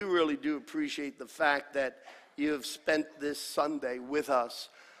really do appreciate the fact that you have spent this Sunday with us.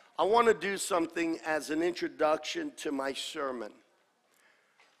 I want to do something as an introduction to my sermon.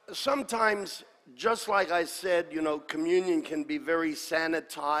 Sometimes, just like I said, you know, communion can be very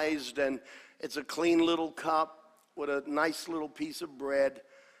sanitized and it's a clean little cup with a nice little piece of bread.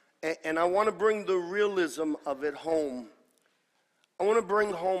 And I want to bring the realism of it home. I want to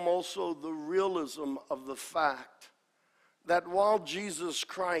bring home also the realism of the fact that while Jesus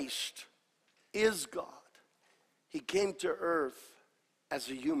Christ is God, he came to earth as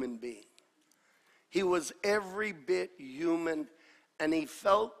a human being. He was every bit human, and he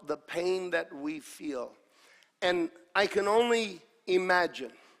felt the pain that we feel. And I can only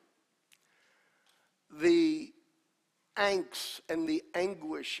imagine the angst and the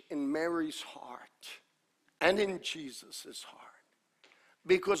anguish in Mary's heart and in Jesus' heart.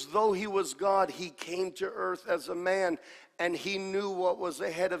 Because though he was God, he came to earth as a man, and he knew what was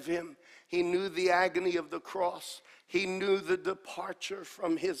ahead of him. He knew the agony of the cross. He knew the departure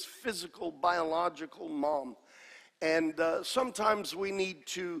from his physical, biological mom. And sometimes we need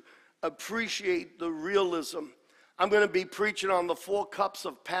to appreciate the realism. I'm going to be preaching on the 4 cups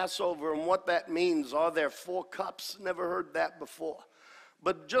of Passover and what that means. Are there 4 cups? Never heard that before.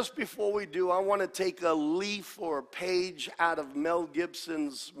 But just before we do, I want to take a leaf or a page out of Mel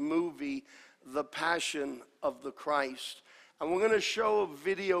Gibson's movie, The Passion of the Christ. And we're going to show a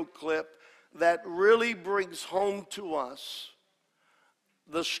video clip that really brings home to us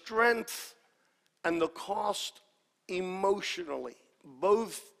the strength and the cost emotionally,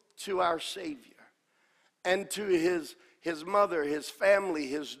 both to our Savior and to his mother, his family,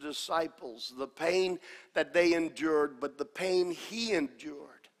 his disciples, the pain that they endured, but the pain he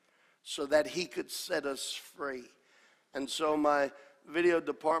endured so that he could set us free. And so my video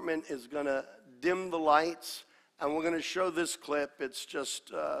department is going to dim the lights, and we're going to show this clip. It's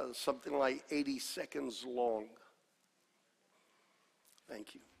just something like 80 seconds long.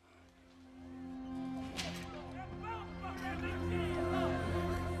 Thank you.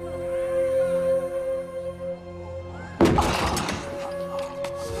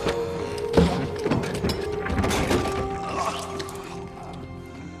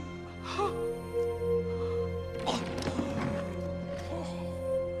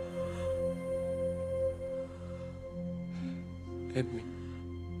 Let me.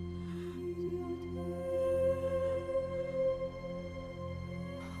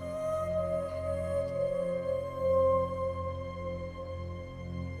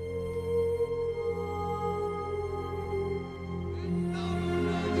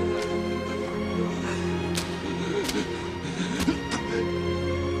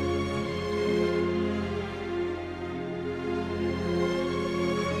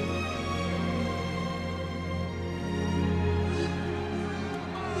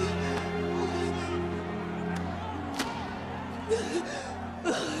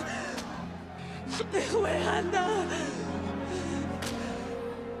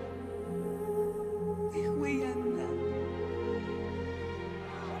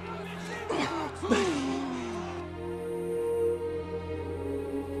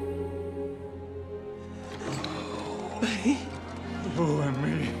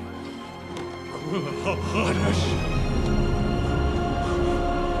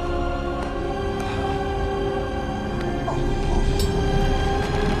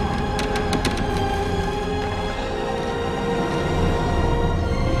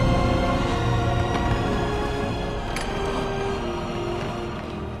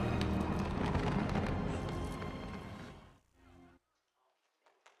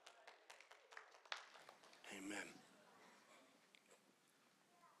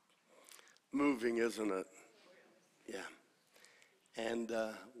 Moving, isn't it? Yeah. And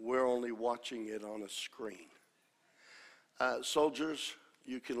we're only watching it on a screen. Soldiers,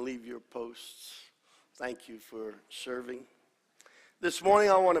 you can leave your posts. Thank you for serving. This morning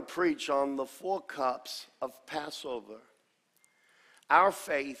I want to preach on the 4 cups of Passover. Our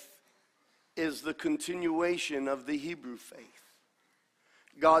faith is the continuation of the Hebrew faith.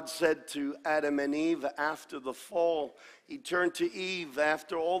 God said to Adam and Eve after the fall, he turned to Eve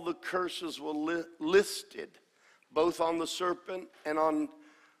after all the curses were listed, both on the serpent and on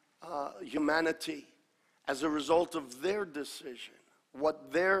humanity, as a result of their decision,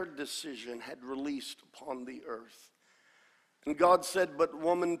 what their decision had released upon the earth. And God said, but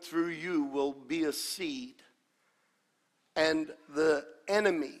woman, through you will be a seed, and the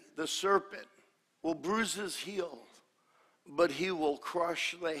enemy, the serpent, will bruise his heel, but he will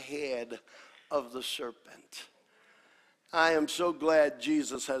crush the head of the serpent. I am so glad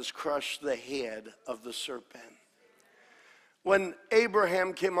Jesus has crushed the head of the serpent. When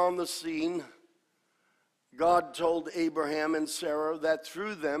Abraham came on the scene, God told Abraham and Sarah that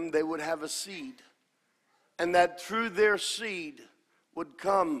through them they would have a seed, and that through their seed would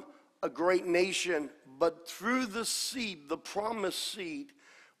come a great nation, but through the seed, the promised seed,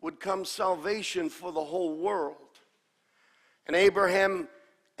 would come salvation for the whole world. And Abraham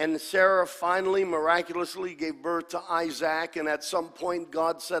and Sarah finally, miraculously gave birth to Isaac, and at some point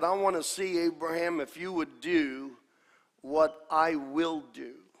God said, I want to see, Abraham, if you would do what I will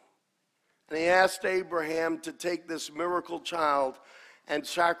do. And he asked Abraham to take this miracle child and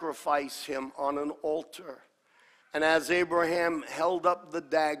sacrifice him on an altar. And as Abraham held up the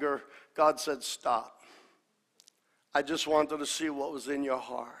dagger, God said, stop. I just wanted to see what was in your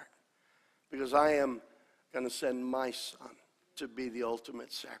heart, because I am going to send my son to be the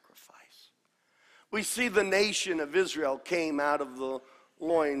ultimate sacrifice. We see the nation of Israel came out of the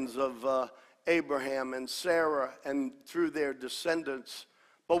loins of Abraham and Sarah and through their descendants.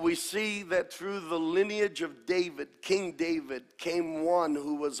 But we see that through the lineage of David, King David, came one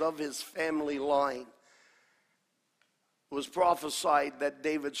who was of his family line. It was prophesied that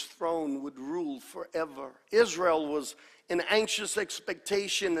David's throne would rule forever. Israel was in anxious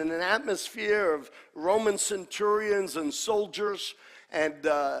expectation in an atmosphere of Roman centurions and soldiers, and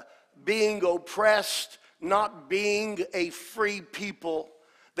being oppressed, not being a free people.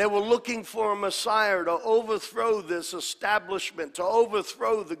 They were looking for a Messiah to overthrow this establishment, to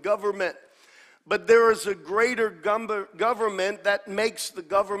overthrow the government. But there is a greater government that makes the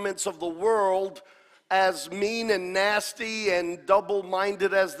governments of the world as mean and nasty and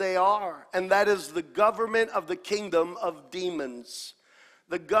double-minded as they are. And that is the government of the kingdom of demons,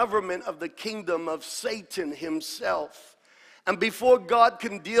 the government of the kingdom of Satan himself. And before God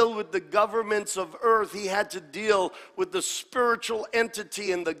can deal with the governments of earth, he had to deal with the spiritual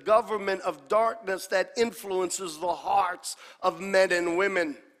entity and the government of darkness that influences the hearts of men and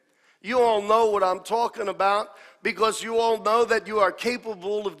women. You all know what I'm talking about, because you all know that you are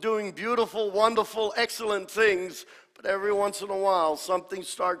capable of doing beautiful, wonderful, excellent things. But every once in a while, something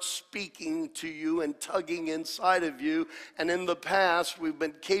starts speaking to you and tugging inside of you. And in the past, we've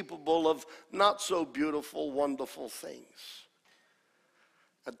been capable of not so beautiful, wonderful things.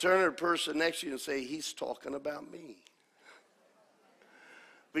 Now turn to the person next to you and say, he's talking about me.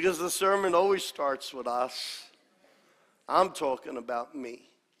 Because the sermon always starts with us. I'm talking about me.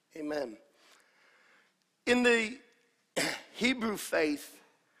 Amen. In the Hebrew faith,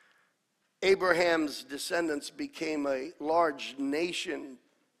 Abraham's descendants became a large nation,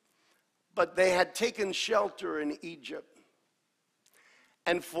 but they had taken shelter in Egypt.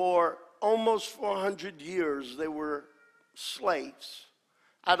 And for almost 400 years, they were slaves.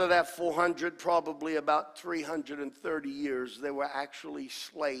 Out of that 400, probably about 330 years, they were actually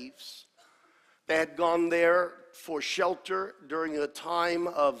slaves. They had gone there for shelter during a time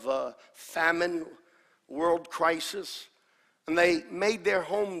of famine, world crisis. And they made their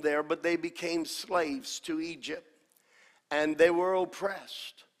home there, but they became slaves to Egypt. And they were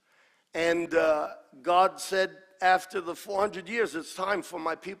oppressed. And God said, after the 400 years, it's time for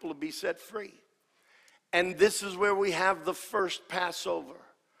my people to be set free. And this is where we have the first Passover.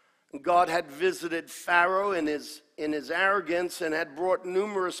 God had visited Pharaoh in his arrogance and had brought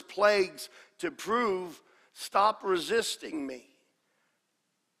numerous plagues to prove, stop resisting me.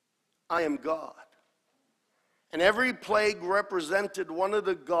 I am God. And every plague represented one of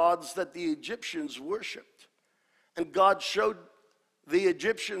the gods that the Egyptians worshipped. And God showed the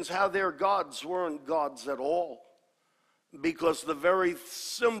Egyptians how their gods weren't gods at all, because the very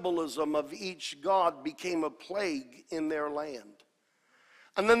symbolism of each god became a plague in their land.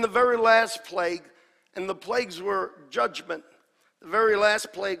 And then the very last plague, and the plagues were judgment. The very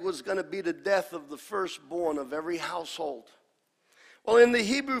last plague was going to be the death of the firstborn of every household. Well, in the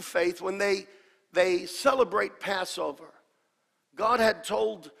Hebrew faith, when they celebrate Passover, God had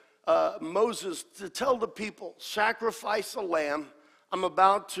told Moses to tell the people, sacrifice a lamb. I'm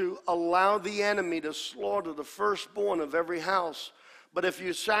about to allow the enemy to slaughter the firstborn of every house. But if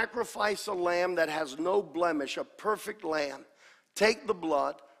you sacrifice a lamb that has no blemish, a perfect lamb, take the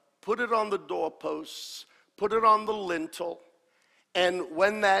blood, put it on the doorposts, put it on the lintel, and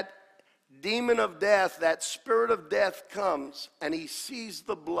when that demon of death, that spirit of death comes and he sees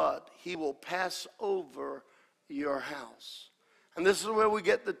the blood, he will pass over your house. And this is where we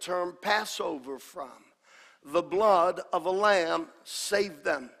get the term Passover from. The blood of a lamb saved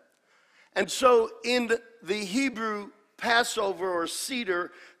them. And so in the Hebrew Passover or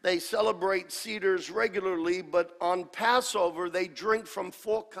Seder, they celebrate Seders regularly, but on Passover they drink from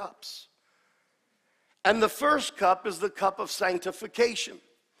 4 cups. And the first cup is the cup of sanctification.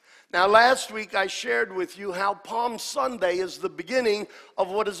 Now, last week I shared with you how Palm Sunday is the beginning of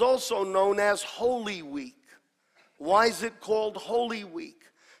what is also known as Holy Week. Why is it called Holy Week?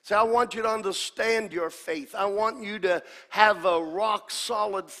 So I want you to understand your faith. I want you to have a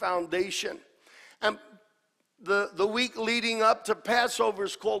rock-solid foundation. And the week leading up to Passover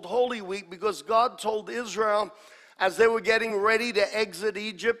is called Holy Week because God told Israel, as they were getting ready to exit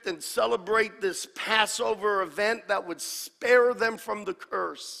Egypt and celebrate this Passover event that would spare them from the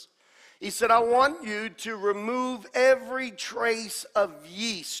curse, he said, I want you to remove every trace of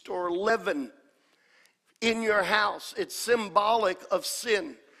yeast or leaven in your house. It's symbolic of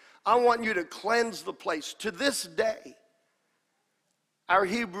sin. I want you to cleanse the place. To this day, our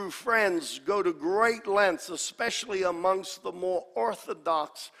Hebrew friends go to great lengths, especially amongst the more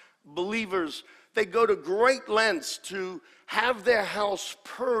orthodox believers. They go to great lengths to have their house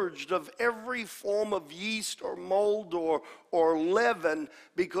purged of every form of yeast or mold or leaven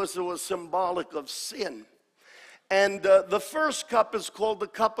because it was symbolic of sin. And the first cup is called the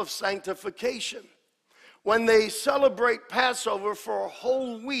cup of sanctification. When they celebrate Passover for a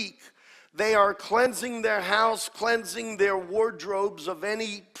whole week, they are cleansing their house, cleansing their wardrobes of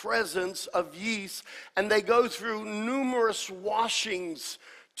any presence of yeast, and they go through numerous washings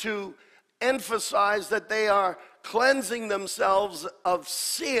to emphasize that they are cleansing themselves of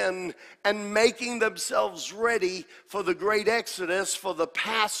sin and making themselves ready for the great Exodus, for the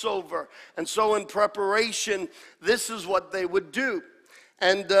Passover. And so in preparation, this is what they would do.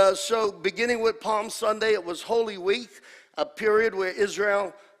 And so beginning with Palm Sunday, it was Holy Week, a period where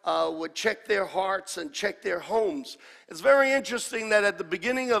Israel would check their hearts and check their homes. It's very interesting that at the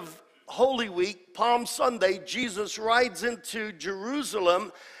beginning of Holy Week, Palm Sunday, Jesus rides into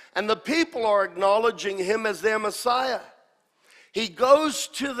Jerusalem and the people are acknowledging him as their Messiah. He goes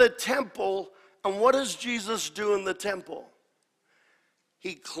to the temple, and what does Jesus do in the temple?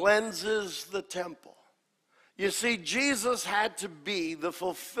 He cleanses the temple. You see, Jesus had to be the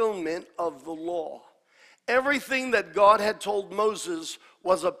fulfillment of the law. Everything that God had told Moses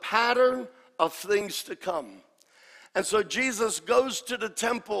was a pattern of things to come. And so Jesus goes to the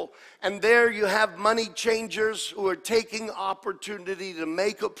temple, and there you have money changers who are taking opportunity to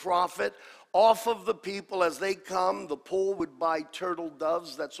make a profit off of the people as they come. The poor would buy turtle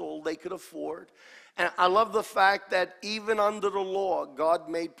doves. That's all they could afford. And I love the fact that even under the law, God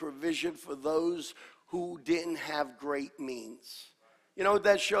made provision for those who didn't have great means. You know what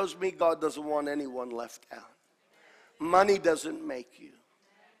that shows me? God doesn't want anyone left out. Money doesn't make you.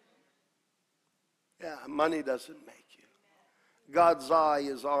 Yeah, money doesn't make you. God's eye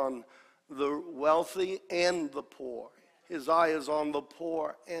is on the wealthy and the poor. His eye is on the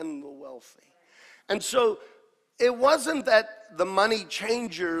poor and the wealthy. And so it wasn't that the money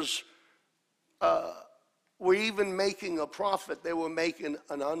changers were even making a profit. They were making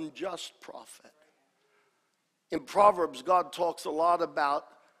an unjust profit. In Proverbs, God talks a lot about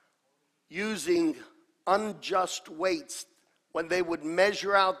using unjust weights. When they would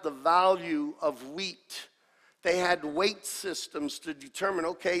measure out the value of wheat, they had weight systems to determine,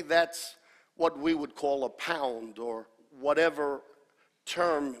 okay, that's what we would call a pound or whatever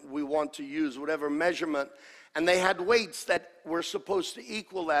term we want to use, whatever measurement. And they had weights that were supposed to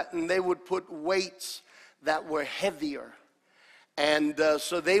equal that, and they would put weights that were heavier. And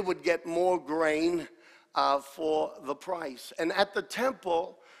so they would get more grain for the price. And at the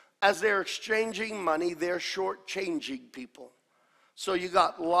temple, as they're exchanging money, they're shortchanging people. So you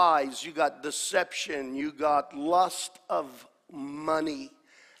got lies, you got deception, you got lust of money,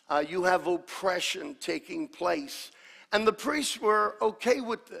 you have oppression taking place. And the priests were okay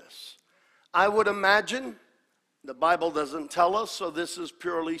with this. I would imagine, the Bible doesn't tell us, so this is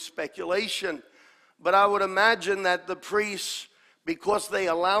purely speculation, but I would imagine that the priests, because they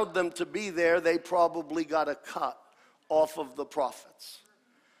allowed them to be there, they probably got a cut off of the prophets.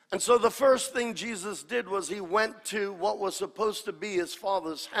 And so the first thing Jesus did was he went to what was supposed to be his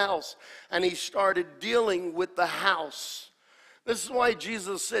father's house, and he started dealing with the house. This is why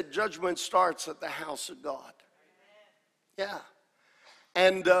Jesus said judgment starts at the house of God. Yeah.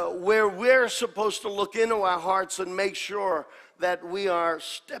 And where we're supposed to look into our hearts and make sure that we are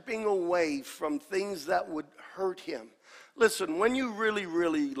stepping away from things that would hurt him. Listen, when you really,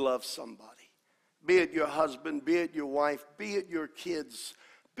 really love somebody, be it your husband, be it your wife, be it your kids,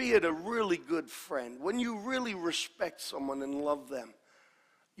 be it a really good friend, when you really respect someone and love them,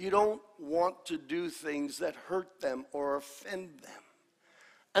 you don't want to do things that hurt them or offend them.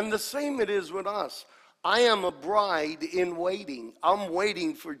 And the same it is with us. I am a bride in waiting. I'm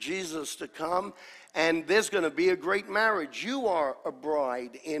waiting for Jesus to come, and there's going to be a great marriage. You are a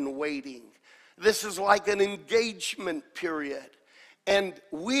bride in waiting. This is like an engagement period. And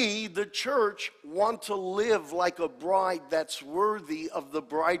we, the church, want to live like a bride that's worthy of the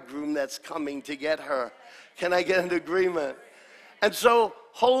bridegroom that's coming to get her. Can I get an agreement? And so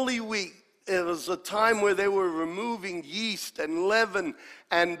Holy Week, it was a time where they were removing yeast and leaven.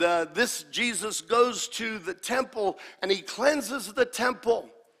 And this Jesus goes to the temple and he cleanses the temple.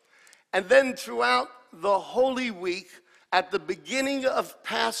 And then throughout the Holy Week, at the beginning of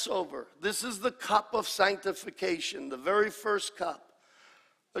Passover, this is the cup of sanctification, the very first cup,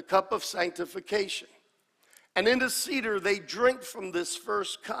 the cup of sanctification. And in the Seder, they drink from this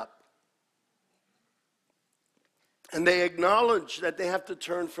first cup. And they acknowledge that they have to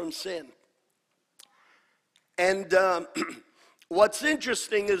turn from sin. And what's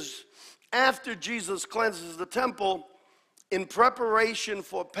interesting is after Jesus cleanses the temple, in preparation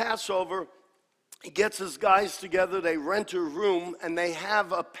for Passover, he gets his guys together, they rent a room, and they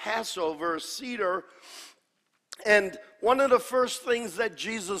have a Passover, a Seder. And one of the first things that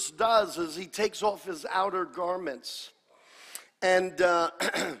Jesus does is he takes off his outer garments. And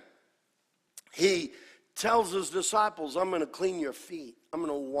he tells his disciples, I'm going to clean your feet. I'm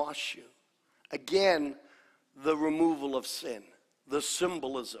going to wash you. Again, the removal of sin, the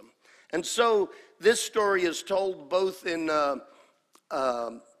symbolism. And so this story is told both in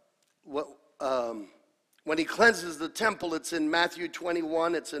when he cleanses the temple, it's in Matthew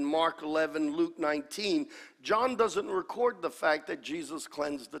 21, it's in Mark 11, Luke 19. John doesn't record the fact that Jesus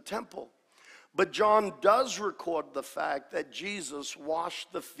cleansed the temple. But John does record the fact that Jesus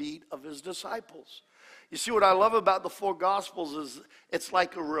washed the feet of his disciples. You see, what I love about the four Gospels is it's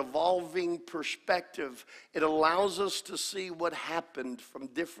like a revolving perspective. It allows us to see what happened from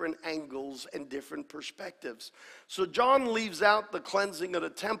different angles and different perspectives. So John leaves out the cleansing of the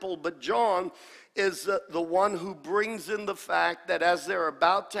temple, but John is the one who brings in the fact that as they're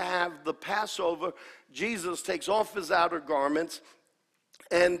about to have the Passover, Jesus takes off his outer garments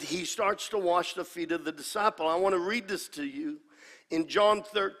and he starts to wash the feet of the disciple. I want to read this to you. In John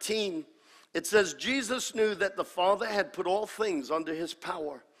 13, it says, Jesus knew that the Father had put all things under his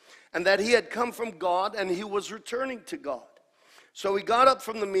power, and that he had come from God, and he was returning to God. So he got up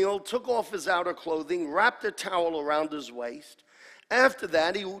from the meal, took off his outer clothing, wrapped a towel around his waist. After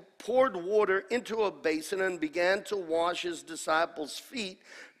that, he poured water into a basin and began to wash his disciples' feet,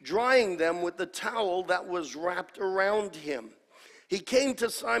 drying them with the towel that was wrapped around him. He came to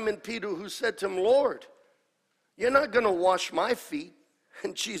Simon Peter, who said to him, Lord, you're not going to wash my feet.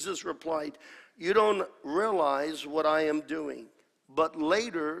 And Jesus replied, you don't realize what I am doing, but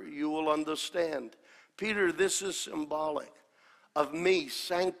later you will understand. Peter, this is symbolic of me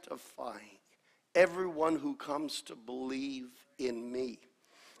sanctifying everyone who comes to believe in me.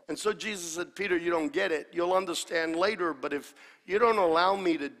 And so Jesus said, Peter, you don't get it. You'll understand later, but if you don't allow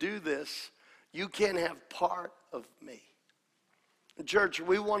me to do this, you can't have part of me. Church,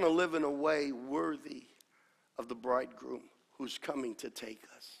 we want to live in a way worthy of the bridegroom who's coming to take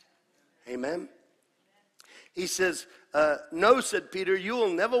us. Amen? He says, no, said Peter, you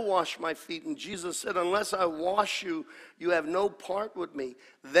will never wash my feet. And Jesus said, unless I wash you, you have no part with me.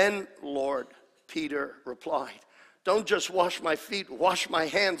 Then, Lord, Peter replied, don't just wash my feet, wash my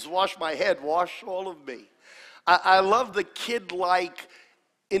hands, wash my head, wash all of me. I love the kid-like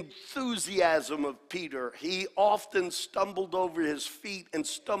enthusiasm of Peter. He often stumbled over his feet and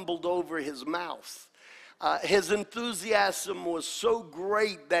stumbled over his mouth. His enthusiasm was so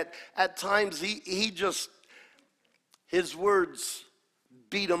great that at times his words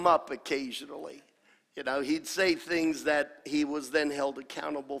beat him up occasionally. You know, he'd say things that he was then held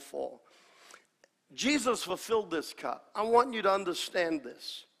accountable for. Jesus fulfilled this cup. I want you to understand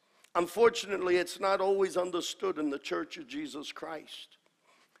this. Unfortunately, it's not always understood in the Church of Jesus Christ.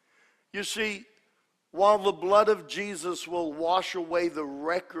 You see, while the blood of Jesus will wash away the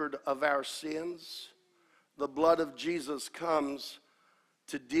record of our sins, the blood of Jesus comes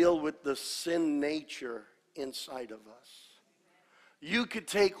to deal with the sin nature inside of us. You could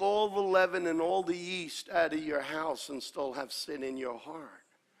take all the leaven and all the yeast out of your house and still have sin in your heart.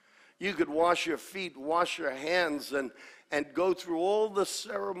 You could wash your feet, wash your hands, and go through all the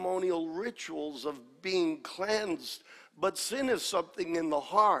ceremonial rituals of being cleansed. But sin is something in the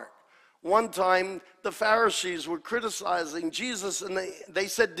heart. One time, the Pharisees were criticizing Jesus, and they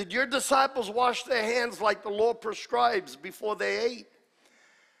said, did your disciples wash their hands like the law prescribes before they ate?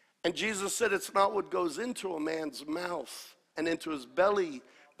 And Jesus said, it's not what goes into a man's mouth and into his belly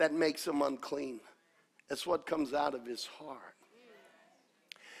that makes him unclean. It's what comes out of his heart.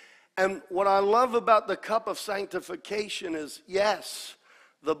 And what I love about the cup of sanctification is, yes,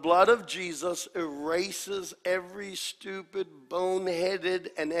 the blood of Jesus erases every stupid, boneheaded,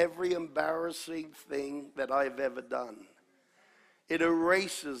 and every embarrassing thing that I've ever done. It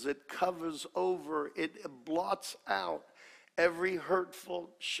erases, it covers over, it blots out every hurtful,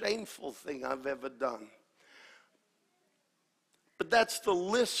 shameful thing I've ever done. But that's the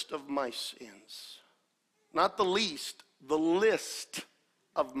list of my sins. Not the least, the list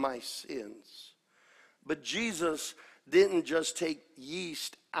of my sins. But Jesus didn't just take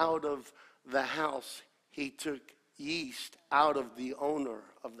yeast out of the house. He took yeast out of the owner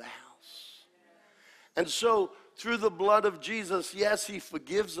of the house. And so, through the blood of Jesus, yes, he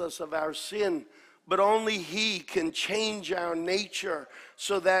forgives us of our sin, but only he can change our nature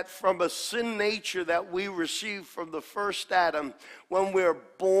so that from a sin nature that we received from the first Adam, when we're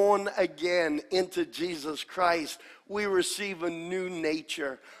born again into Jesus Christ, we receive a new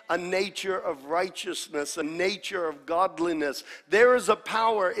nature, a nature of righteousness, a nature of godliness. There is a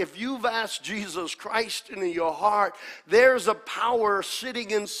power, if you've asked Jesus Christ into your heart, there's a power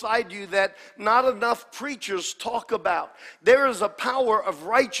sitting inside you that not enough preachers talk about. There is a power of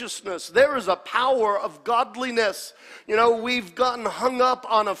righteousness. There is a power of godliness. You know, we've gotten hung up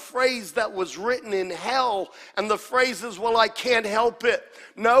on a phrase that was written in hell, and the phrase is, well, I can't help it.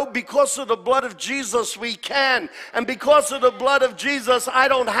 No, because of the blood of Jesus, we can. And because of the blood of Jesus, I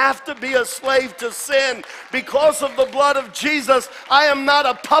don't have to be a slave to sin. Because of the blood of Jesus, I am not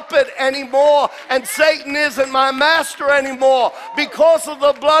a puppet anymore, and Satan isn't my master anymore. Because of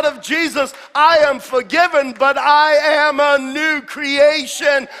the blood of Jesus, I am forgiven, but I am a new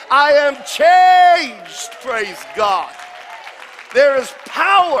creation. I am changed, praise God. There is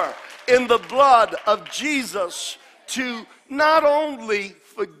power in the blood of Jesus to not only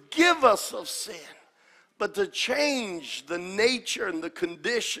forgive us of sin, but to change the nature and the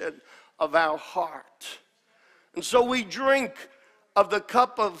condition of our heart. And so we drink of the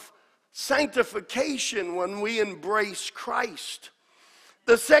cup of sanctification when we embrace Christ.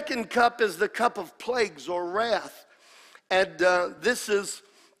 The second cup is the cup of plagues or wrath. And this is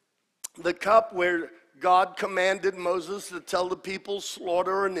the cup where God commanded Moses to tell the people,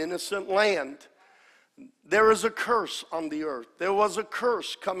 slaughter an innocent land. There is a curse on the earth. There was a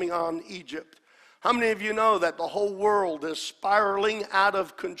curse coming on Egypt. How many of you know that the whole world is spiraling out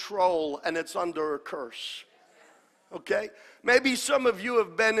of control and it's under a curse? Okay? Maybe some of you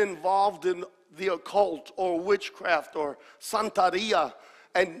have been involved in the occult or witchcraft or Santeria,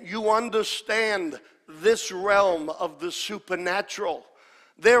 and you understand this realm of the supernatural.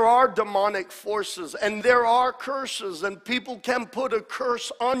 There are demonic forces and there are curses, and people can put a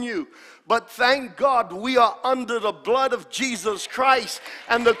curse on you. But thank God we are under the blood of Jesus Christ,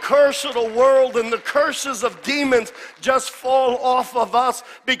 and the curse of the world and the curses of demons just fall off of us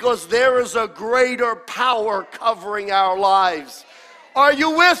because there is a greater power covering our lives. Are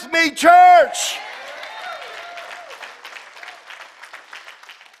you with me, church?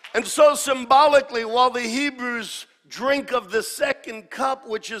 And so symbolically, while the Hebrews drink of the second cup,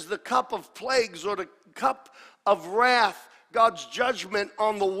 which is the cup of plagues or the cup of wrath, God's judgment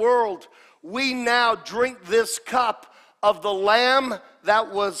on the world, we now drink this cup of the lamb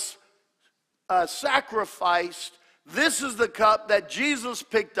that was sacrificed. This is the cup that Jesus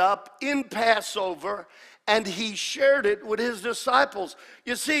picked up in Passover, and he shared it with his disciples.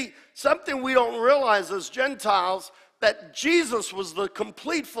 You see, something we don't realize as Gentiles, that Jesus was the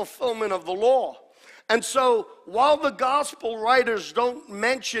complete fulfillment of the law. And so, while the gospel writers don't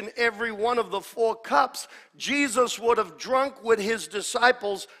mention every one of the four cups, Jesus would have drunk with his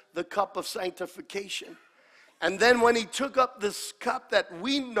disciples the cup of sanctification. And then when he took up this cup that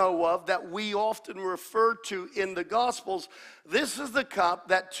we know of, that we often refer to in the gospels, this is the cup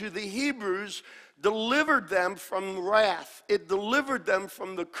that to the Hebrews delivered them from wrath. It delivered them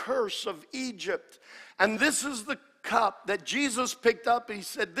from the curse of Egypt. And this is the cup that Jesus picked up. He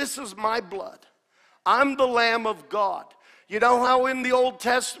said, this is my blood. I'm the Lamb of God. You know how in the Old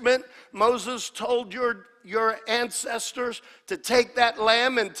Testament, Moses told your ancestors to take that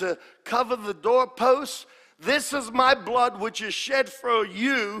lamb and to cover the doorposts? This is my blood which is shed for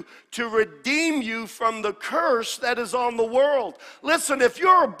you to redeem you from the curse that is on the world. Listen, if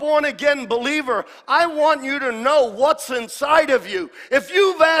you're a born-again believer, I want you to know what's inside of you. If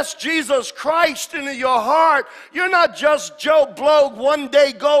you've asked Jesus Christ into your heart, you're not just Joe Blow one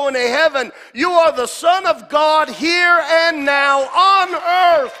day going to heaven. You are the Son of God here and now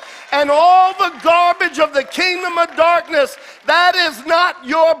on earth. And all the garbage of the kingdom of darkness, that is not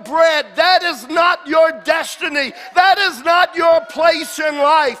your bread. That is not your destiny. That is not your place in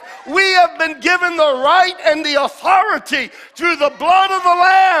life. We have been given the right and the authority through the blood of the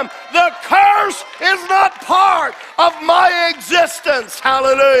Lamb. The curse is not part of my existence.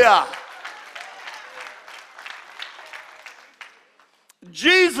 Hallelujah.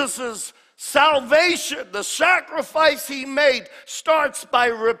 Jesus' Salvation, the sacrifice he made, starts by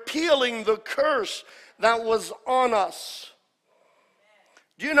repealing the curse that was on us.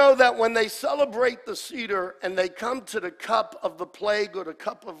 Do you know that when they celebrate the Seder and they come to the cup of the plague or the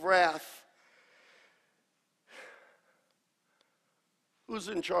cup of wrath, who's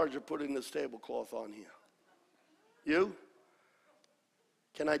in charge of putting this tablecloth on here? You?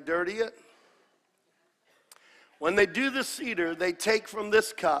 Can I dirty it? When they do the Seder, they take from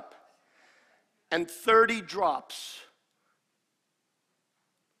this cup and 30 drops.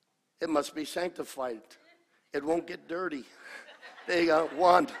 It must be sanctified. It won't get dirty. There you go.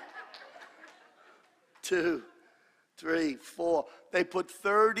 1, 2, 3, 4. They put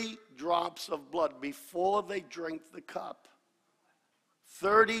 30 drops of blood before they drink the cup.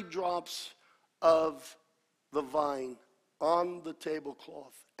 30 drops of the wine on the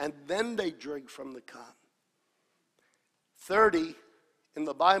tablecloth. And then they drink from the cup. 30 in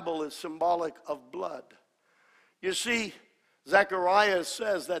the Bible is symbolic of blood. You see, Zechariah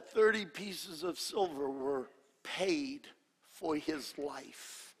says that 30 pieces of silver were paid for his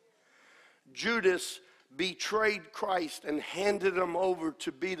life. Judas betrayed Christ and handed him over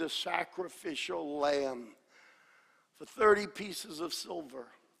to be the sacrificial lamb for 30 pieces of silver.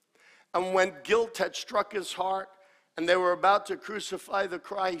 And when guilt had struck his heart and they were about to crucify the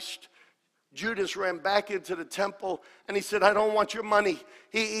Christ, Judas ran back into the temple and he said, I don't want your money.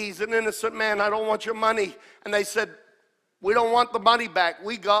 He's an innocent man. I don't want your money. And they said, we don't want the money back.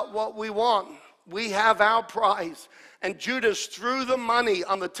 We got what we want. We have our prize. And Judas threw the money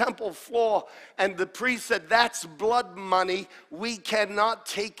on the temple floor, and the priest said, that's blood money. We cannot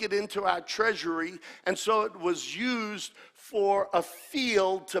take it into our treasury. And so it was used for a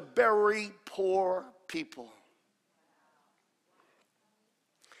field to bury poor people.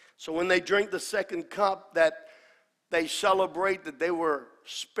 So when they drink the second cup, that they celebrate that they were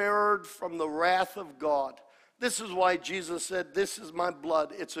spared from the wrath of God. This is why Jesus said, this is my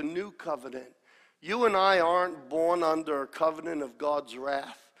blood. It's a new covenant. You and I aren't born under a covenant of God's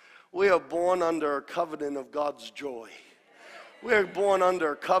wrath. We are born under a covenant of God's joy. We are born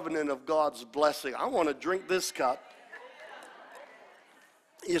under a covenant of God's blessing. I want to drink this cup.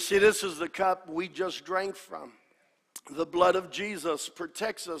 You see, this is the cup we just drank from. The blood of Jesus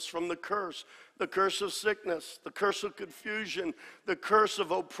protects us from the curse of sickness, the curse of confusion, the curse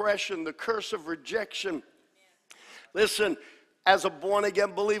of oppression, the curse of rejection. Listen, as a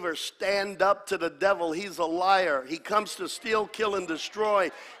born-again believer, stand up to the devil. He's a liar. He comes to steal, kill, and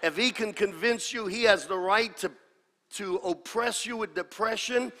destroy. If he can convince you he has the right to oppress you with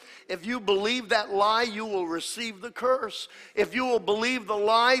depression, if you believe that lie, you will receive the curse. If you will believe the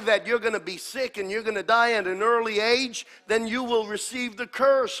lie that you're going to be sick and you're going to die at an early age, then you will receive the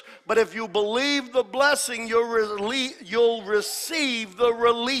curse. But if you believe the blessing, you'll receive the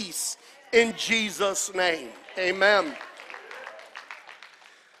release in Jesus' name. Amen.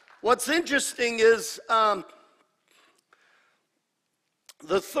 What's interesting is the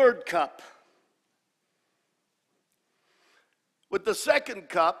third cup. With the second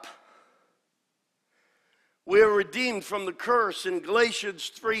cup, we are redeemed from the curse. In Galatians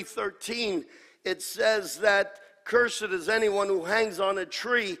 3:13, it says that cursed is anyone who hangs on a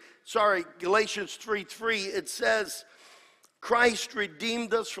tree. Galatians 3:3, it says, Christ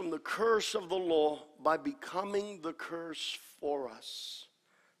redeemed us from the curse of the law by becoming the curse for us.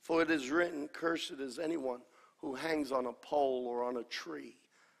 For it is written, cursed is anyone who hangs on a pole or on a tree,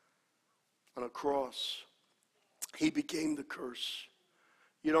 on a cross. He became the curse.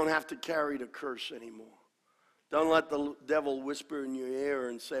 You don't have to carry the curse anymore. Don't let the devil whisper in your ear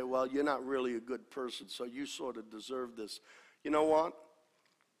and say, well, you're not really a good person, so you sort of deserve this. You know what?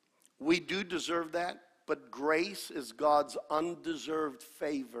 We do deserve that, but grace is God's undeserved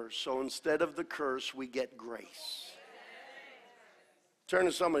favor. So instead of the curse, we get grace. Turn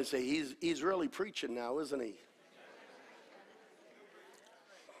to somebody and say, he's really preaching now, isn't he?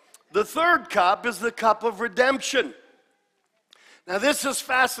 The third cup is the cup of redemption. Now this is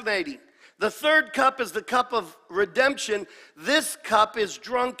fascinating. The third cup is the cup of redemption. This cup is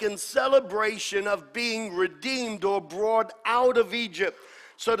drunk in celebration of being redeemed or brought out of Egypt.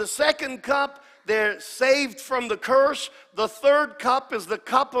 So the second cup, they're saved from the curse. The third cup is the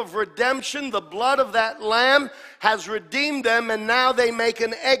cup of redemption. The blood of that lamb has redeemed them, and now they make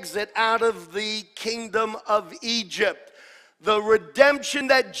an exit out of the kingdom of Egypt. The redemption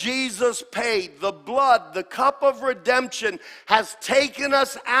that Jesus paid, the blood, the cup of redemption, has taken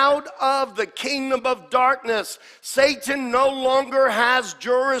us out of the kingdom of darkness. Satan no longer has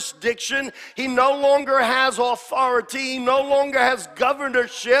jurisdiction. He no longer has authority. He no longer has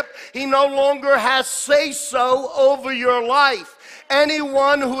governorship. He no longer has say-so over your life.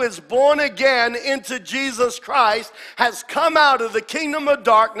 Anyone who is born again into Jesus Christ has come out of the kingdom of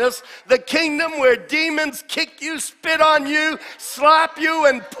darkness, the kingdom where demons kick you, spit on you, slap you,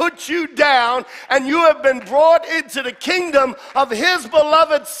 and put you down, and you have been brought into the kingdom of his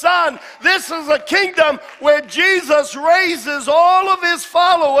beloved Son. This is a kingdom where Jesus raises all of his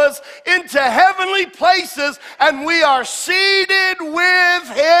followers into heavenly places, and we are seated with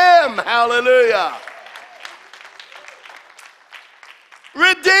him. Hallelujah.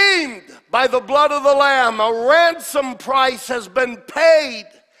 Redeemed by the blood of the Lamb. A ransom price has been paid.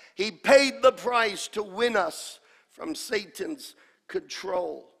 He paid the price to win us from Satan's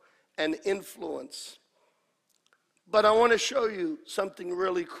control and influence. But I want to show you something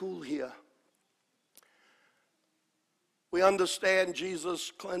really cool here. We understand Jesus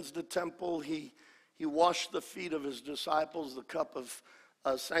cleansed the temple. He washed the feet of his disciples, the cup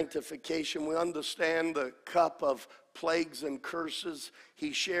of sanctification. We understand the cup of plagues and curses.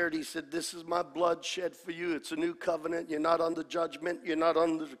 He shared, he said, this is my blood shed for you. It's a new covenant. You're not under judgment. You're not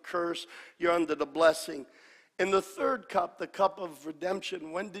under the curse. You're under the blessing. In the third cup, the cup of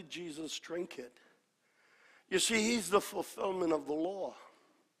redemption, when did Jesus drink it? You see, he's the fulfillment of the law.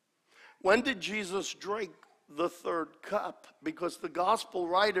 When did Jesus drink the third cup? Because the gospel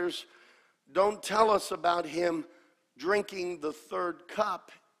writers don't tell us about him drinking the third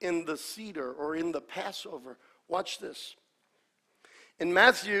cup in the Seder or in the Passover. Watch this. In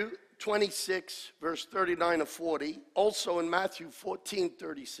Matthew 26, verse 39 to 40, also in Matthew 14,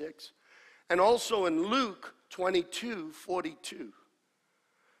 36, and also in Luke 22, 42.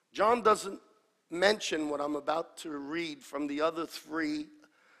 John doesn't mention what I'm about to read from the other three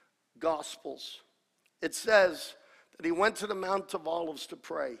Gospels. It says that he went to the Mount of Olives to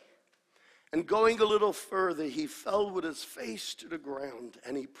pray. And going a little further, he fell with his face to the ground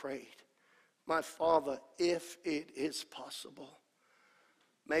and he prayed, my Father, if it is possible,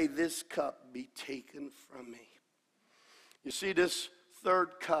 may this cup be taken from me. You see, this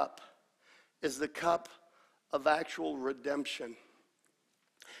third cup is the cup of actual redemption.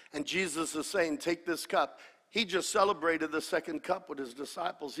 And Jesus is saying, take this cup. He just celebrated the second cup with his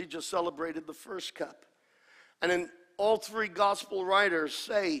disciples. He just celebrated the first cup. And then all three gospel writers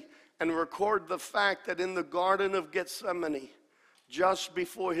say and record the fact that in the Garden of Gethsemane, just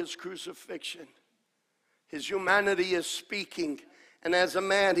before his crucifixion, his humanity is speaking. And as a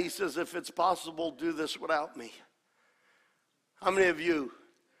man, he says, if it's possible, do this without me. How many of you,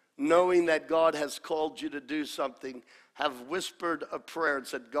 knowing that God has called you to do something, have whispered a prayer and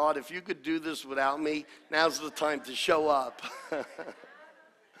said, God, if you could do this without me, now's the time to show up?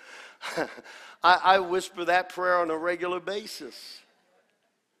 I whisper that prayer on a regular basis.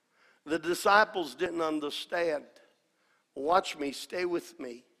 The disciples didn't understand. Watch me, stay with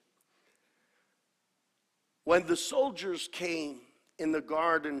me. When the soldiers came in the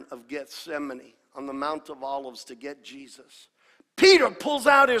Garden of Gethsemane on the Mount of Olives to get Jesus, Peter pulls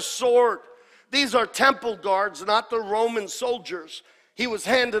out his sword. These are temple guards, not the Roman soldiers. He was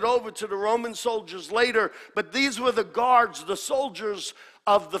handed over to the Roman soldiers later, but these were the guards, the soldiers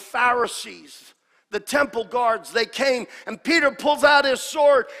of the Pharisees. The temple guards, they came, and Peter pulls out his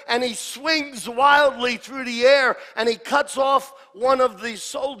sword, and he swings wildly through the air, and he cuts off one of the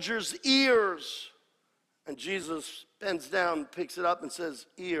soldiers' ears. And Jesus bends down, picks it up, and says,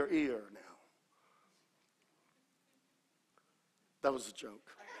 ear now. That was a joke.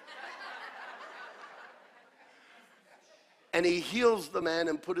 And he heals the man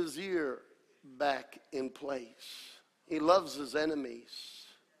and put his ear back in place. He loves his enemies.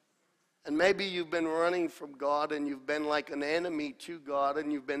 And maybe you've been running from God and you've been like an enemy to God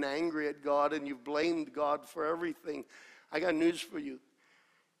and you've been angry at God and you've blamed God for everything. I got news for you.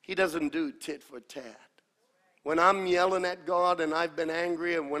 He doesn't do tit for tat. When I'm yelling at God and I've been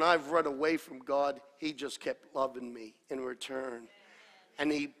angry and when I've run away from God, he just kept loving me in return.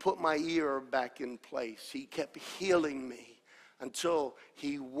 And he put my ear back in place. He kept healing me until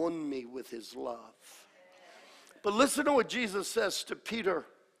he won me with his love. But listen to what Jesus says to Peter.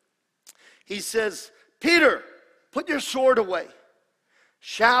 He says, Peter, put your sword away.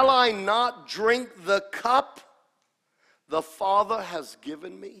 Shall I not drink the cup the Father has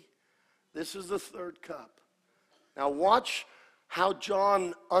given me? This is the third cup. Now watch how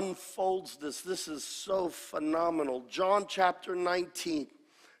John unfolds this. This is so phenomenal. John chapter 19,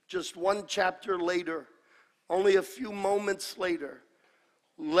 just one chapter later, only a few moments later,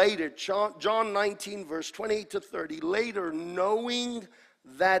 John 19, verse 28 to 30, later, knowing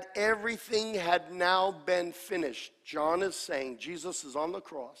that everything had now been finished. John is saying, Jesus is on the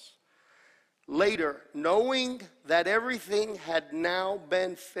cross. Later, knowing that everything had now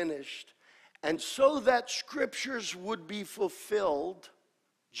been finished, and so that scriptures would be fulfilled,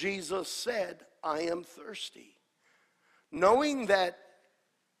 Jesus said, I am thirsty. Knowing that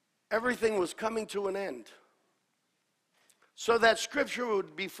everything was coming to an end, so that scripture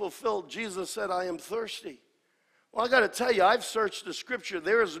would be fulfilled, Jesus said, I am thirsty. Well, I got to tell you, I've searched the scripture.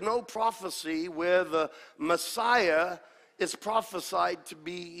 There is no prophecy where the Messiah is prophesied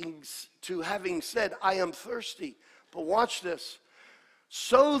to having said, I am thirsty. But watch this.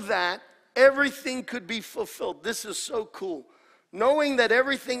 So that everything could be fulfilled. This is so cool. Knowing that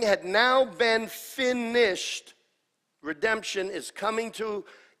everything had now been finished, redemption is coming to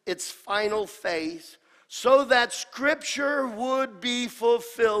its final phase, so that scripture would be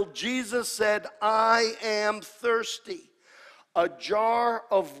fulfilled. Jesus said, I am thirsty. A jar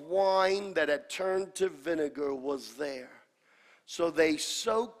of wine that had turned to vinegar was there. So they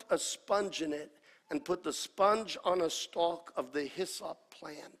soaked a sponge in it and put the sponge on a stalk of the hyssop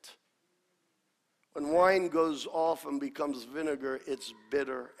plant. When wine goes off and becomes vinegar, it's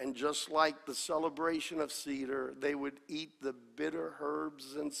bitter. And just like the celebration of cedar, they would eat the bitter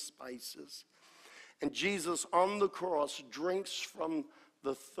herbs and spices. And Jesus on the cross drinks from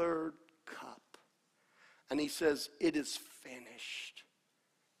the third cup. And he says, it is finished.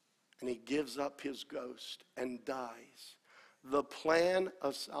 And he gives up his ghost and dies. The plan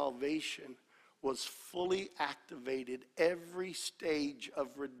of salvation was fully activated. Every stage of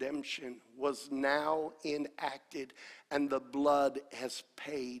redemption was now enacted, and the blood has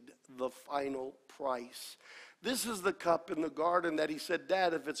paid the final price. This is the cup in the garden that he said,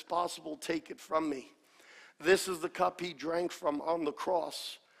 Dad, if it's possible, take it from me. This is the cup he drank from on the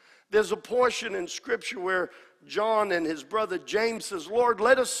cross. There's a portion in Scripture where John and his brother James says, Lord,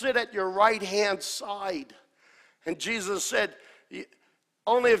 let us sit at your right-hand side. And Jesus said,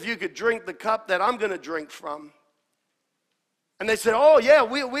 only if you could drink the cup that I'm going to drink from. And they said, oh yeah,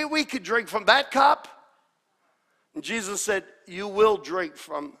 we could drink from that cup. And Jesus said, you will drink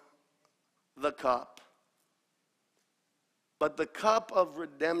from the cup. But the cup of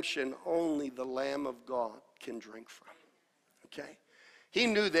redemption, only the Lamb of God can drink from. Okay? He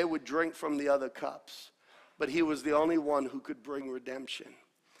knew they would drink from the other cups, but he was the only one who could bring redemption.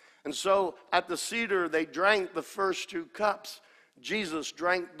 And so at the cedar, they drank the first two cups. Jesus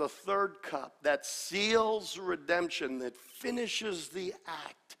drank the third cup that seals redemption, that finishes the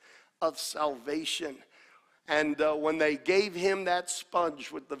act of salvation. And when they gave him that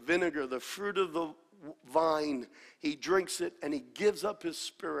sponge with the vinegar, the fruit of the vine, he drinks it and he gives up his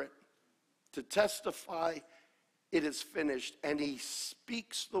spirit to testify it is finished. And he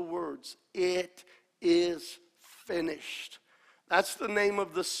speaks the words, it is finished. That's the name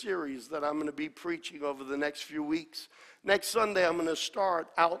of the series that I'm going to be preaching over the next few weeks. Next Sunday, I'm going to start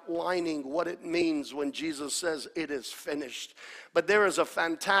outlining what it means when Jesus says it is finished. But there is a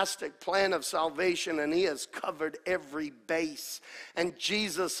fantastic plan of salvation, and he has covered every base. And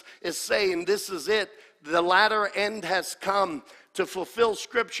Jesus is saying, this is it. The latter end has come. To fulfill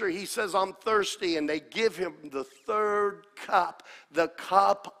Scripture, he says, I'm thirsty. And they give him the third cup, the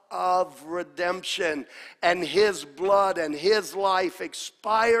cup of redemption. And his blood and his life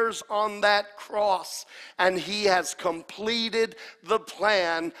expires on that cross. And he has completed the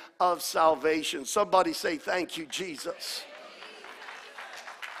plan of salvation. Somebody say, thank you, Jesus.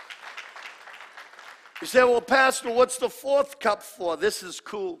 You say, well, Pastor, what's the fourth cup for? This is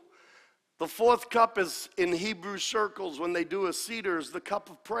cool. The fourth cup is in Hebrew circles when they do a cedar is the cup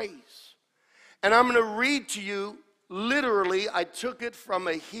of praise. And I'm going to read to you, literally, I took it from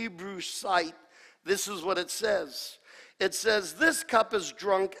a Hebrew site. This is what it says. It says, this cup is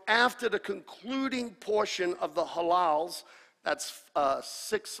drunk after the concluding portion of the Hallels. That's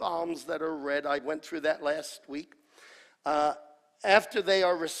 6 Psalms that are read. I went through that last week. After they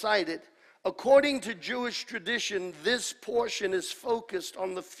are recited. According to Jewish tradition, this portion is focused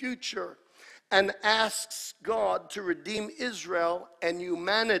on the future and asks God to redeem Israel and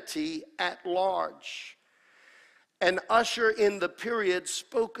humanity at large and usher in the period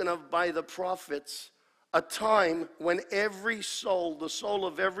spoken of by the prophets, a time when every soul, the soul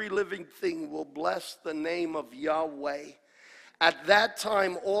of every living thing, will bless the name of Yahweh. At that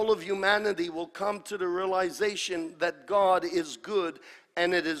time, all of humanity will come to the realization that God is good,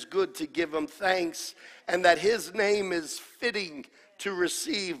 and it is good to give him thanks, and that his name is fitting to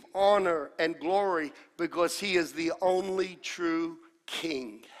receive honor and glory because he is the only true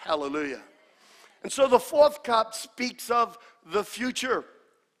King. Hallelujah. And so the fourth cup speaks of the future.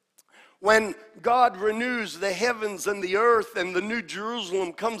 When God renews the heavens and the earth and the New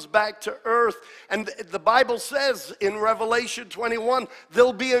Jerusalem comes back to earth. And the Bible says in Revelation 21,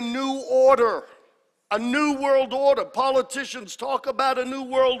 there'll be a new order. A new world order. Politicians talk about a new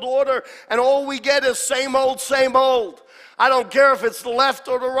world order, and all we get is same old, same old. I don't care if it's the left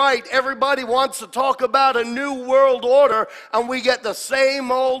or the right. Everybody wants to talk about a new world order, and we get the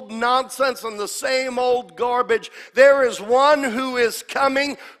same old nonsense and the same old garbage. There is one who is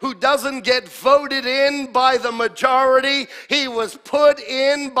coming who doesn't get voted in by the majority. He was put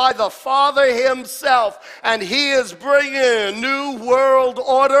in by the Father himself, and he is bringing a new world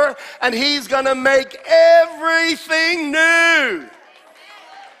order, and he's going to make everything new.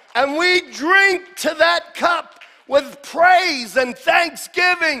 And we drink to that cup with praise and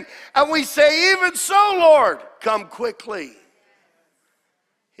thanksgiving. And we say, even so, Lord, come quickly.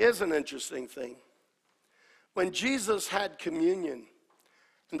 Here's an interesting thing. When Jesus had communion,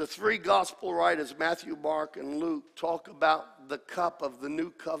 and the three gospel writers, Matthew, Mark, and Luke, talk about the cup of the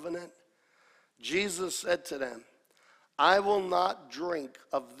new covenant, Jesus said to them, I will not drink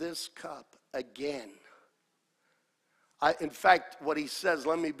of this cup again. In fact, what he says,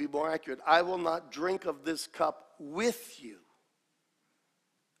 let me be more accurate, I will not drink of this cup with you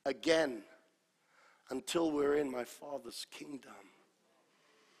again until we're in my Father's kingdom.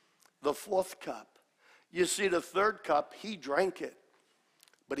 The fourth cup. You see, the third cup, he drank it,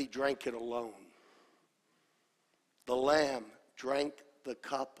 but he drank it alone. The Lamb drank the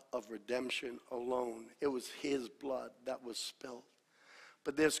cup of redemption alone. It was his blood that was spilled.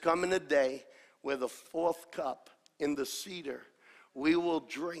 But there's coming a day where the fourth cup in the cedar, we will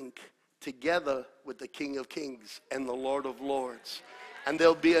drink together with the King of Kings and the Lord of Lords. And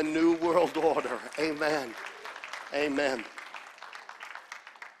there'll be a new world order. Amen. Amen.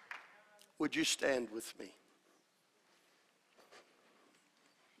 Would you stand with me?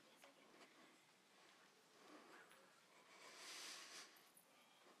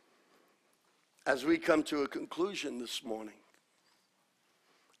 As we come to a conclusion this morning,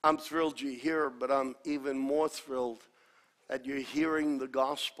 I'm thrilled you're here, but I'm even more thrilled that you're hearing the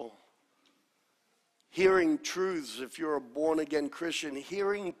gospel. Hearing truths, if you're a born-again Christian,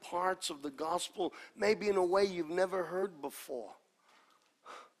 hearing parts of the gospel maybe in a way you've never heard before.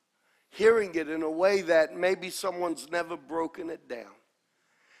 Hearing it in a way that maybe someone's never broken it down.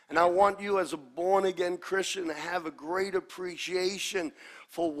 And I want you as a born-again Christian to have a great appreciation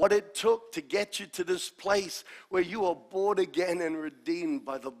for what it took to get you to this place where you are born again and redeemed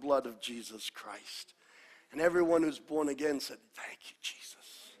by the blood of Jesus Christ. And everyone who's born again said, thank you, Jesus.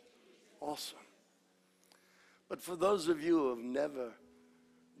 Awesome. But for those of you who have never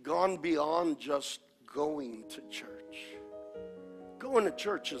gone beyond just going to church, going to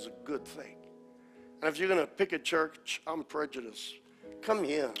church is a good thing. And if you're going to pick a church, I'm prejudiced. Come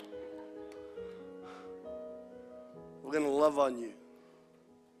here. We're going to love on you.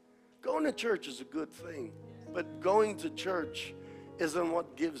 Going to church is a good thing, but going to church isn't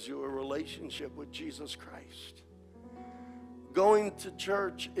what gives you a relationship with Jesus Christ. Going to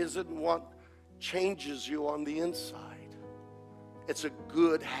church isn't what changes you on the inside. It's a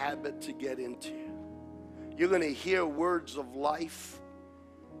good habit to get into. You're going to hear words of life.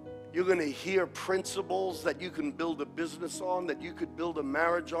 You're going to hear principles that you can build a business on, that you could build a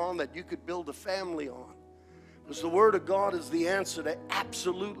marriage on, that you could build a family on. Because the Word of God is the answer to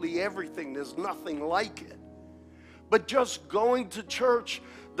absolutely everything. There's nothing like it. But just going to church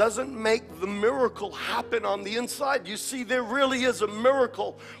doesn't make the miracle happen on the inside. You see, there really is a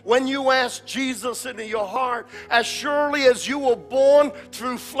miracle when you ask Jesus into your heart. As surely as you were born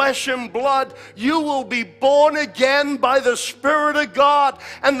through flesh and blood, you will be born again by the Spirit of God.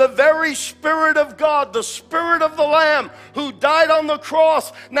 And the very Spirit of God, the Spirit of the Lamb who died on the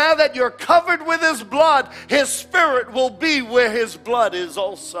cross, now that you're covered with his blood, his Spirit will be where his blood is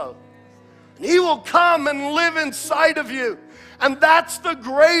also. And he will come and live inside of you. And that's the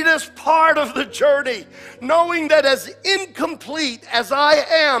greatest part of the journey, knowing that as incomplete as I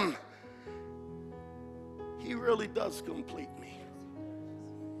am, he really does complete me.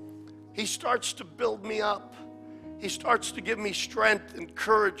 He starts to build me up. He starts to give me strength and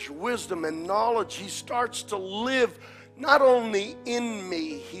courage, wisdom and knowledge. He starts to live not only in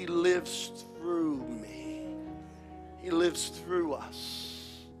me, he lives through me. He lives through us.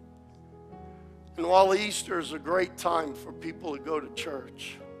 And while Easter is a great time for people to go to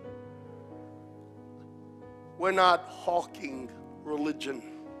church, we're not hawking religion.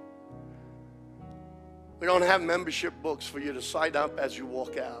 We don't have membership books for you to sign up as you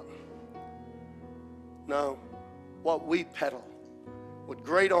walk out. No, what we peddle with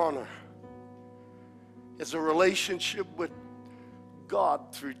great honor is a relationship with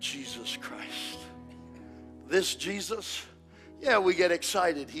God through Jesus Christ. This Jesus, yeah, we get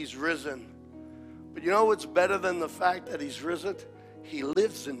excited. He's risen. But you know what's better than the fact that he's risen? He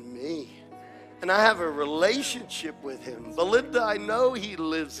lives in me. And I have a relationship with him. Belinda, I know he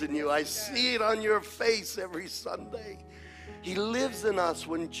lives in you. I see it on your face every Sunday. He lives in us.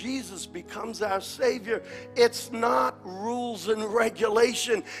 When Jesus becomes our Savior, it's not rules and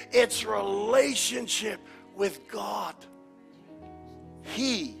regulation. It's relationship with God.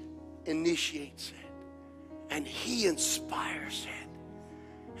 He initiates it. And he inspires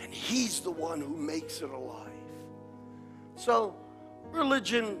it. And he's the one who makes it alive. So,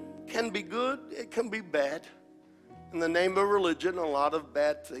 religion can be good, it can be bad. In the name of religion, a lot of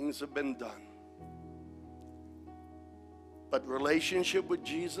bad things have been done. But relationship with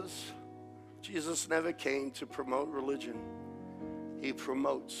Jesus, Jesus never came to promote religion. He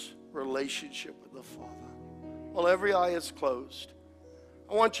promotes relationship with the Father. Well, every eye is closed.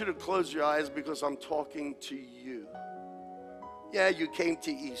 I want you to close your eyes because I'm talking to you. Yeah, you came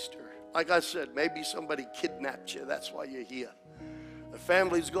to Easter. Like I said, maybe somebody kidnapped you. That's why you're here. The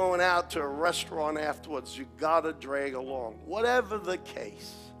family's going out to a restaurant afterwards. You gotta drag along. Whatever the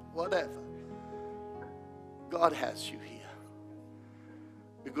case, whatever. God has you here.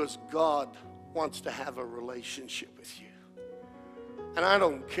 Because God wants to have a relationship with you. And I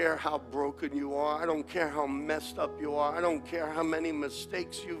don't care how broken you are. I don't care how messed up you are. I don't care how many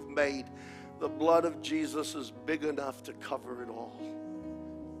mistakes you've made. The blood of Jesus is big enough to cover it all.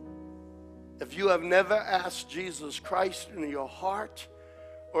 If you have never asked Jesus Christ into your heart,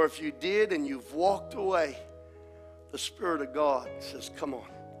 or if you did and you've walked away, the Spirit of God says, come on.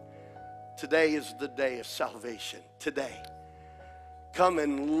 Today is the day of salvation. Today. Come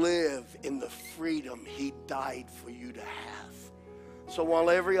and live in the freedom he died for you to have. So while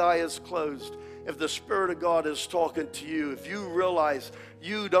every eye is closed, if the Spirit of God is talking to you, if you realize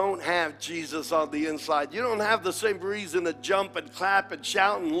you don't have Jesus on the inside, you don't have the same reason to jump and clap and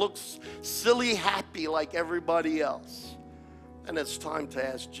shout and look silly happy like everybody else, then it's time to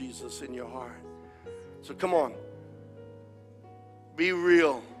ask Jesus in your heart. So come on. Be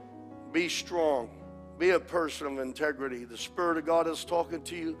real. Be strong. Be a person of integrity. The Spirit of God is talking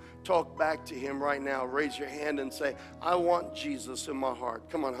to you. Talk back to him right now. Raise your hand and say, I want Jesus in my heart.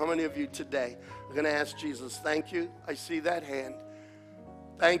 Come on, how many of you today are going to ask Jesus, thank you, I see that hand.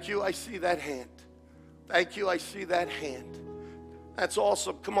 Thank you, I see that hand. Thank you, I see that hand. That's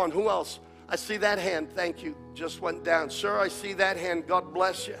awesome. Come on, who else? I see that hand. Thank you. Just went down. Sir, I see that hand. God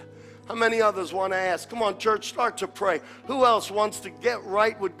bless you. How many others want to ask? Come on, church, start to pray. Who else wants to get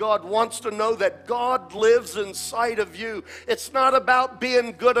right with God, wants to know that God lives inside of you? It's not about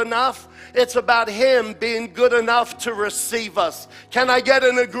being good enough. It's about him being good enough to receive us. Can I get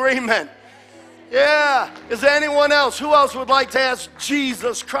an agreement? Yeah. Is there anyone else? Who else would like to ask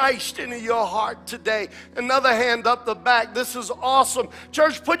Jesus Christ into your heart today? Another hand up the back. This is awesome.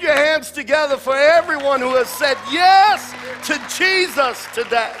 Church, put your hands together for everyone who has said yes to Jesus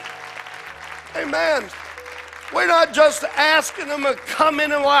today. Amen. We're not just asking him to come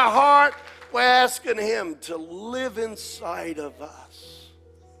into our heart. We're asking him to live inside of us.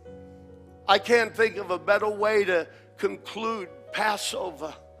 I can't think of a better way to conclude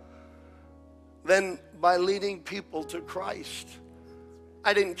Passover than by leading people to Christ.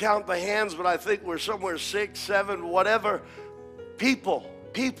 I didn't count the hands, but I think we're somewhere 6, 7, whatever. People,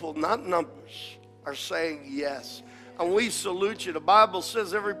 not numbers, are saying yes. And we salute you. The Bible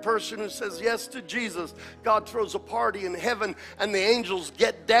says every person who says yes to Jesus, God throws a party in heaven and the angels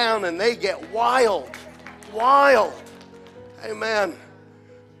get down and they get wild. Wild. Amen.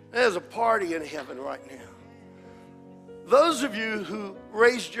 There's a party in heaven right now. Those of you who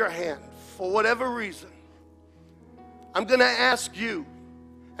raised your hand for whatever reason, I'm going to ask you,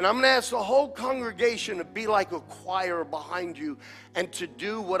 and I'm going to ask the whole congregation to be like a choir behind you and to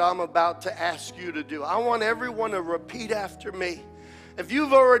do what I'm about to ask you to do. I want everyone to repeat after me. If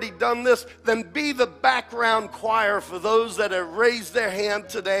you've already done this, then be the background choir for those that have raised their hand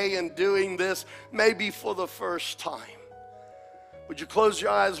today and doing this maybe for the first time. Would you close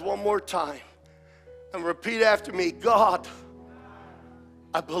your eyes one more time and repeat after me? God,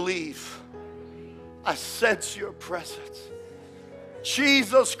 I believe. I sense your presence.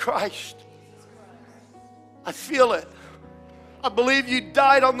 Jesus Christ, I feel it. I believe you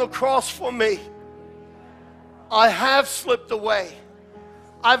died on the cross for me. I have slipped away.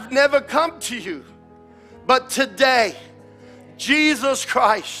 I've never come to you. But today, Jesus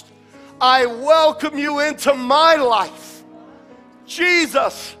Christ, I welcome you into my life.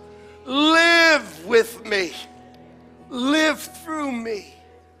 Jesus, live with me. Live through me.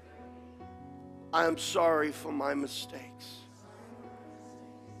 I am sorry for my mistakes.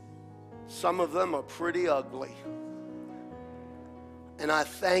 Some of them are pretty ugly. And I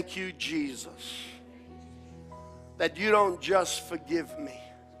thank you, Jesus, that you don't just forgive me.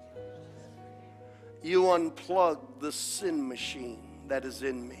 You unplug the sin machine that is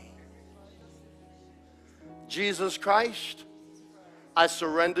in me. Jesus Christ, I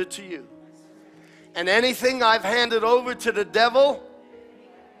surrender to you. And anything I've handed over to the devil,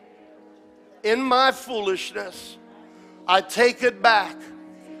 in my foolishness, I take it back.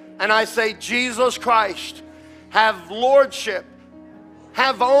 And I say, Jesus Christ, have lordship,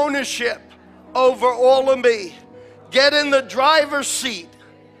 have ownership over all of me. Get in the driver's seat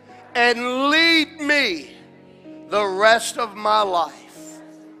and lead me the rest of my life.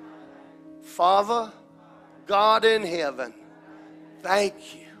 Father, God in heaven,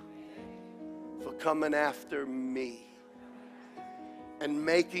 thank you for coming after me and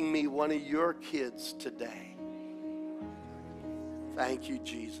making me one of your kids today. Thank you,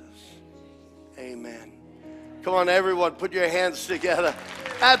 Jesus. Amen. Come on, everyone, put your hands together.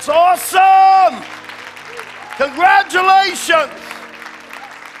 That's awesome! Congratulations!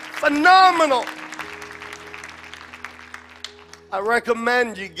 Phenomenal! I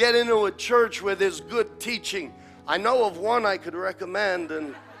recommend you get into a church where there's good teaching. I know of one I could recommend,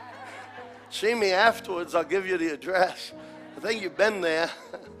 and see me afterwards. I'll give you the address. I think you've been there.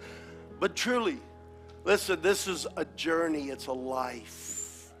 But truly, listen, this is a journey. It's a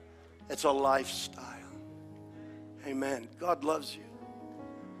life. It's a lifestyle. Amen. God loves you.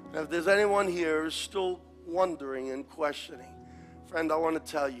 Now, if there's anyone here who's still wondering and questioning, friend, I want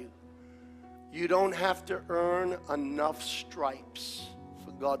to tell you, you don't have to earn enough stripes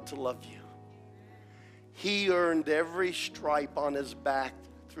for God to love you. He earned every stripe on his back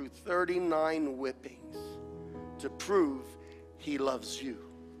through 39 whippings to prove he loves you.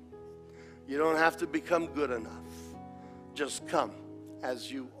 You don't have to become good enough. Just come as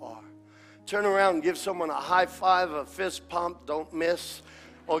you are. Turn around and give someone a high five, a fist pump, don't miss.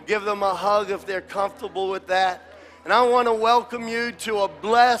 Or give them a hug if they're comfortable with that. And I want to welcome you to a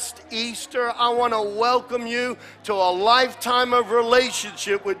blessed Easter. I want to welcome you to a lifetime of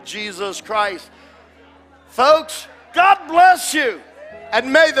relationship with Jesus Christ. Folks, God bless you.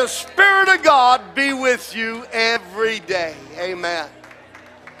 And may the Spirit of God be with you every day. Amen.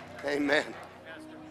 Amen.